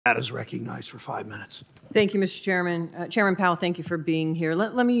That is recognized for 5 minutes. Thank you, Mr. Chairman. Chairman Powell, thank you for being here.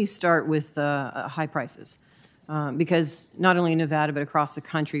 Let me start with high prices. Because not only in Nevada but across the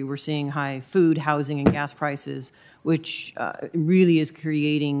country, we're seeing high food, housing, and gas prices, which really is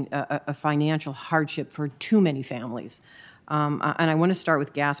creating a financial hardship for too many families. And I want to start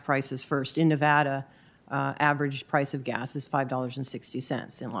with gas prices first. In Nevada, average price of gas is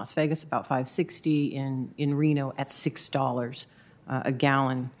 $5.60. In Las Vegas, about $5.60. In Reno, at $6 a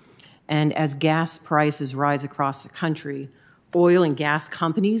gallon. And as gas prices rise across the country, oil and gas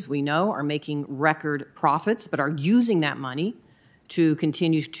companies, we know, are making record profits, but are using that money to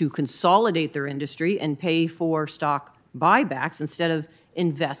continue to consolidate their industry and pay for stock buybacks instead of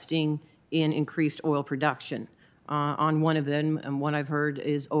investing in increased oil production. On one of them, and one I've heard,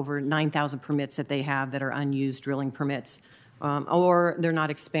 is over 9,000 permits that they have that are unused drilling permits, or they're not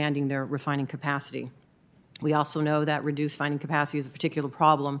expanding their refining capacity. We also know that reduced refining capacity is a particular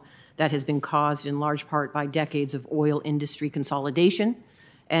problem that has been caused in large part by decades of oil industry consolidation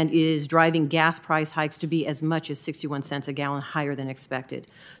and is driving gas price hikes to be as much as 61 cents a gallon higher than expected.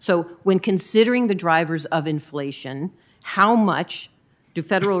 So when considering the drivers of inflation, how much do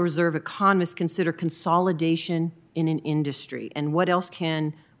Federal Reserve economists consider consolidation in an industry? And what else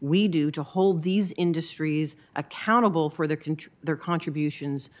can we do to hold these industries accountable for their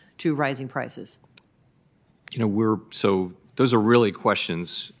contributions to rising prices? So those are really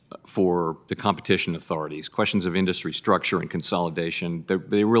questions for the competition authorities, questions of industry structure and consolidation.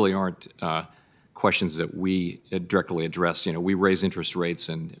 They really aren't questions that we directly address. We raise interest rates,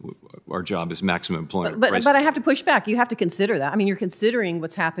 and our job is maximum employment. But I have to push back. You have to consider that. I mean, you're considering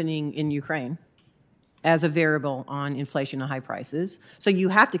what's happening in Ukraine as a variable on inflation and high prices. So you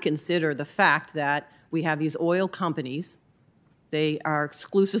have to consider the fact that we have these oil companies. They are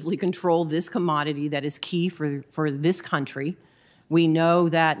exclusively control this commodity that is key for this country. We know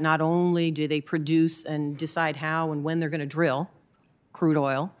that not only do they produce and decide how and when they're going to drill crude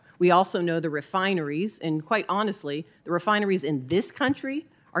oil, we also know the refineries, and quite honestly, the refineries in this country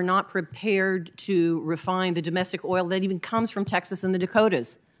are not prepared to refine the domestic oil that even comes from Texas and the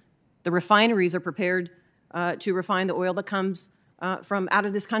Dakotas. The refineries are prepared to refine the oil that comes from out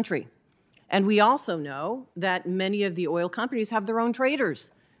of this country. And we also know that many of the oil companies have their own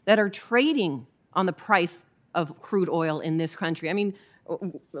traders that are trading on the price of crude oil in this country. I mean,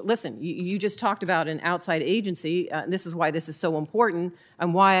 listen, you just talked about an outside agency. This is why this is so important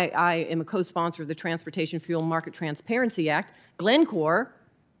and why I am a co-sponsor of the Transportation Fuel Market Transparency Act. Glencore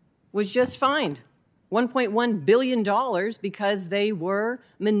was just fined $1.1 billion because they were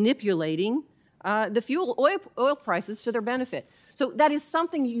manipulating the fuel oil prices to their benefit. So that is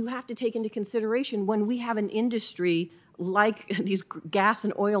something you have to take into consideration when we have an industry like these gas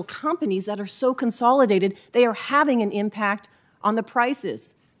and oil companies that are so consolidated. They are having an impact on the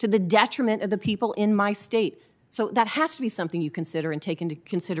prices to the detriment of the people in my state. So that has to be something you consider and take into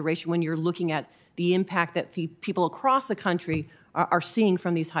consideration when you're looking at the impact that people across the country are seeing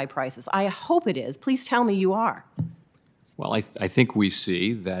from these high prices. I hope it is. Please tell me you are. Well, I think we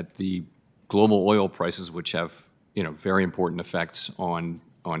see that the global oil prices, which have very important effects on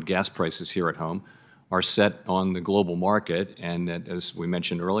gas prices here at home, are set on the global market, and that, as we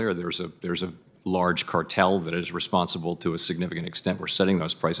mentioned earlier, there's a large cartel that is responsible to a significant extent for setting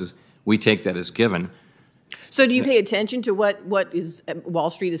those prices. We take that as given. So do you pay attention to what Wall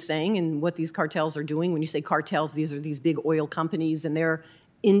Street is saying and what these cartels are doing? When you say cartels, these are these big oil companies, and they're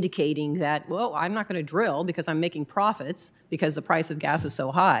indicating that, well, I'm not going to drill because I'm making profits because the price of gas is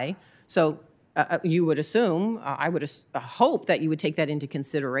so high. So you would assume, I would hope that you would take that into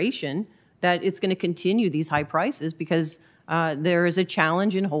consideration, that it's going to continue these high prices because there is a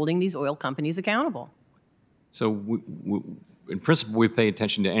challenge in holding these oil companies accountable. So in principle, we pay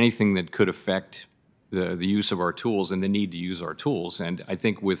attention to anything that could affect the use of our tools and the need to use our tools. And I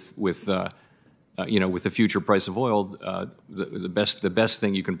think with the future price of oil, the best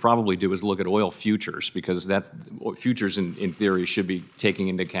thing you can probably do is look at oil futures, because futures in theory should be taking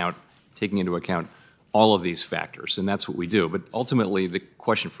into account all of these factors, and that's what we do. But ultimately, the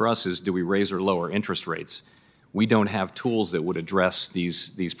question for us is, do we raise or lower interest rates? We don't have tools that would address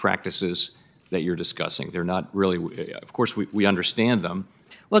these practices that you're discussing. They're not really, of course, we understand them.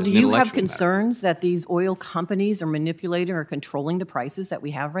 Well, do you have concerns that these oil companies are manipulating or controlling the prices that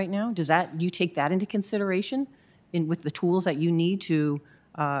we have right now? Do you take that into consideration with the tools that you need to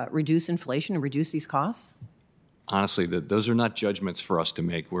reduce inflation and reduce these costs? Honestly, those are not judgments for us to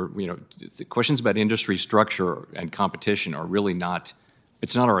make. The questions about industry structure and competition are really not.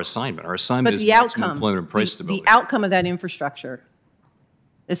 It's not our assignment. Our assignment is maximum employment and price stability. The outcome of that infrastructure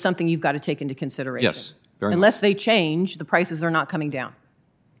is something you've got to take into consideration. Yes, very much. Unless they change, the prices are not coming down.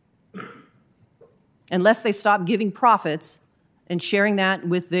 unless they stop giving profits and sharing that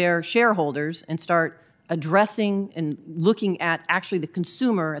with their shareholders and start addressing and looking at actually the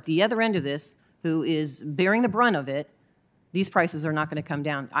consumer at the other end of this who is bearing the brunt of it, these prices are not going to come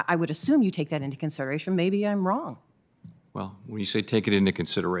down. I would assume you take that into consideration. Maybe I'm wrong. Well, when you say take it into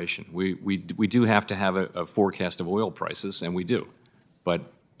consideration, we do have to have a forecast of oil prices, and we do. But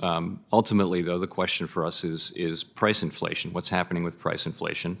ultimately, though, the question for us is price inflation. What's happening with price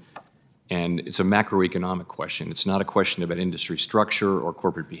inflation? And it's a macroeconomic question. It's not a question about industry structure or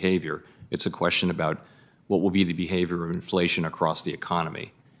corporate behavior. It's a question about what will be the behavior of inflation across the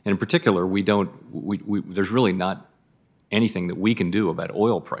economy. And in particular, there's really not anything that we can do about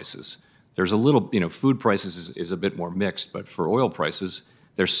oil prices. There's a little, food prices is a bit more mixed, but for oil prices,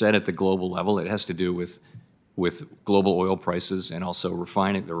 they're set at the global level. It has to do with global oil prices and also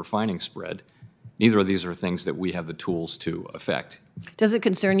the refining spread. Neither of these are things that we have the tools to affect. Does it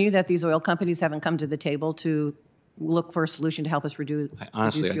concern you that these oil companies haven't come to the table to look for a solution to help us reduce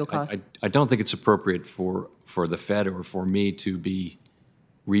fuel costs? I don't think it's appropriate for the Fed or for me to be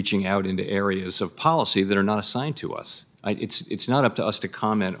reaching out into areas of policy that are not assigned to us. It's not up to us to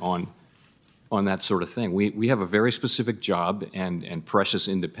comment on that sort of thing. We have a very specific job and precious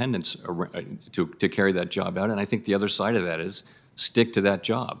independence to carry that job out, and I think the other side of that is stick to that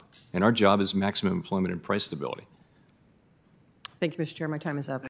job. And our job is maximum employment and price stability. Thank you, Mr. Chair. My time is up.